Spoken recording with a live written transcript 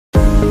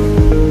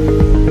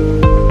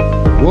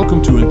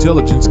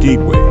Intelligence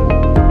Gateway.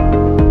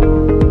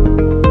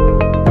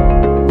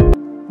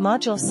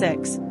 Module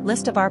 6,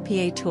 List of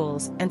RPA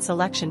Tools and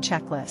Selection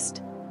Checklist.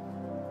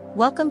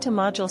 Welcome to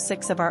Module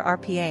 6 of our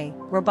RPA,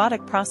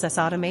 Robotic Process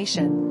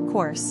Automation,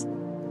 course.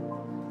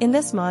 In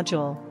this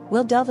module,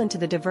 we'll delve into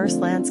the diverse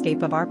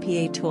landscape of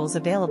RPA tools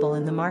available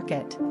in the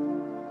market.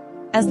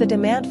 As the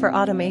demand for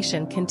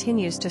automation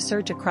continues to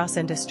surge across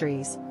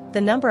industries,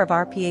 the number of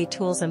RPA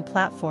tools and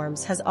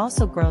platforms has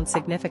also grown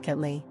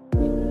significantly.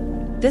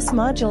 This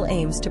module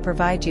aims to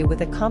provide you with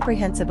a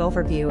comprehensive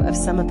overview of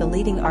some of the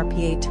leading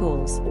RPA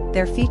tools,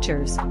 their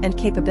features and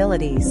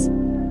capabilities.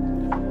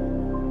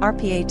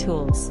 RPA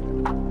tools.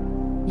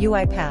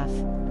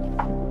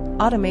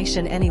 UiPath.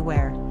 Automation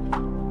Anywhere.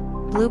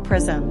 Blue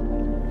Prism.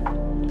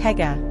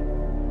 Pega.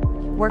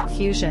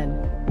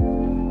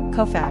 WorkFusion.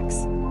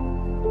 Kofax.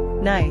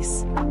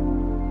 NICE.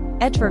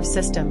 Edgeverve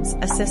Systems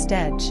Assist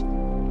Edge.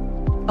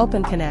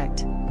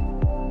 OpenConnect.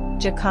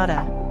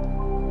 Jakarta.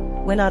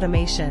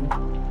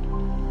 WinAutomation.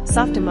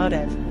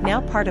 Softomotive,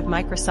 now part of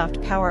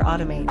Microsoft Power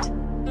Automate.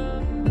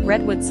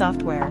 Redwood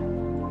Software.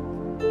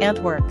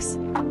 AntWorks.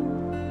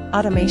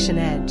 Automation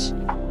Edge.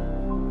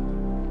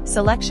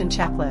 Selection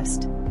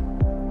Checklist.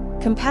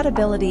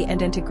 Compatibility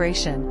and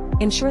integration.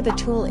 Ensure the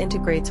tool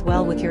integrates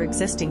well with your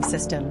existing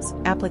systems,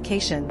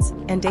 applications,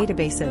 and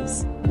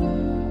databases.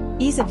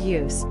 Ease of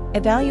use.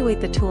 Evaluate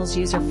the tool's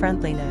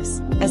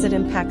user-friendliness, as it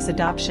impacts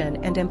adoption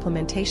and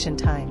implementation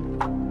time.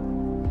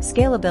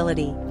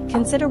 Scalability.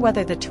 Consider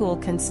whether the tool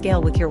can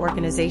scale with your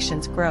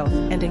organization's growth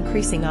and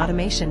increasing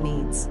automation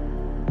needs.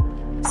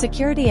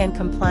 Security and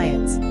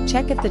compliance.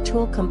 Check if the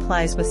tool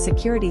complies with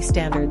security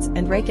standards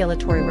and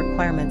regulatory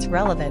requirements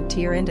relevant to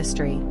your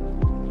industry.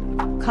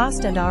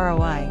 Cost and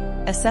ROI.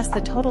 Assess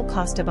the total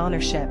cost of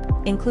ownership,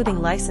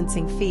 including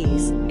licensing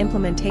fees,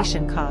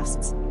 implementation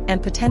costs,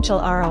 and potential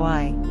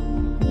ROI.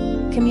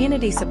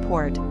 Community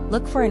support.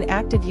 Look for an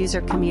active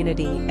user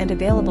community and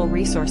available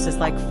resources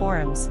like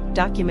forums,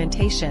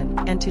 documentation,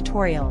 and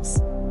tutorials.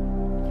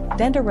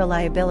 Vendor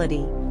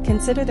reliability.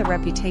 Consider the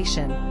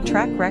reputation,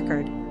 track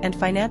record, and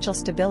financial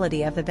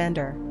stability of the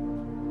vendor.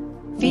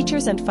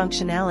 Features and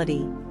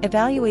functionality.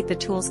 Evaluate the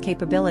tool's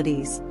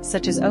capabilities,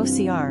 such as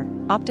OCR,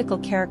 optical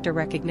character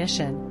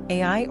recognition,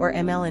 AI or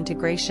ML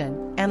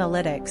integration,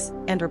 analytics,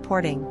 and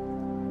reporting.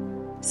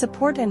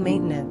 Support and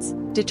maintenance.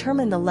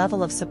 Determine the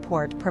level of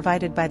support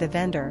provided by the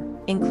vendor,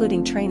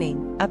 including training,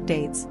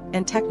 updates,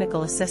 and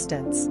technical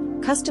assistance.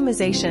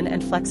 Customization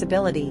and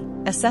flexibility.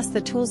 Assess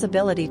the tool's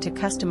ability to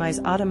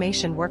customize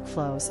automation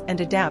workflows and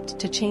adapt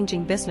to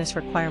changing business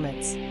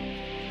requirements.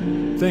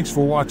 Thanks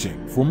for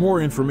watching. For more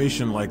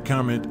information, like,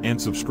 comment,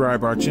 and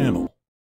subscribe our channel.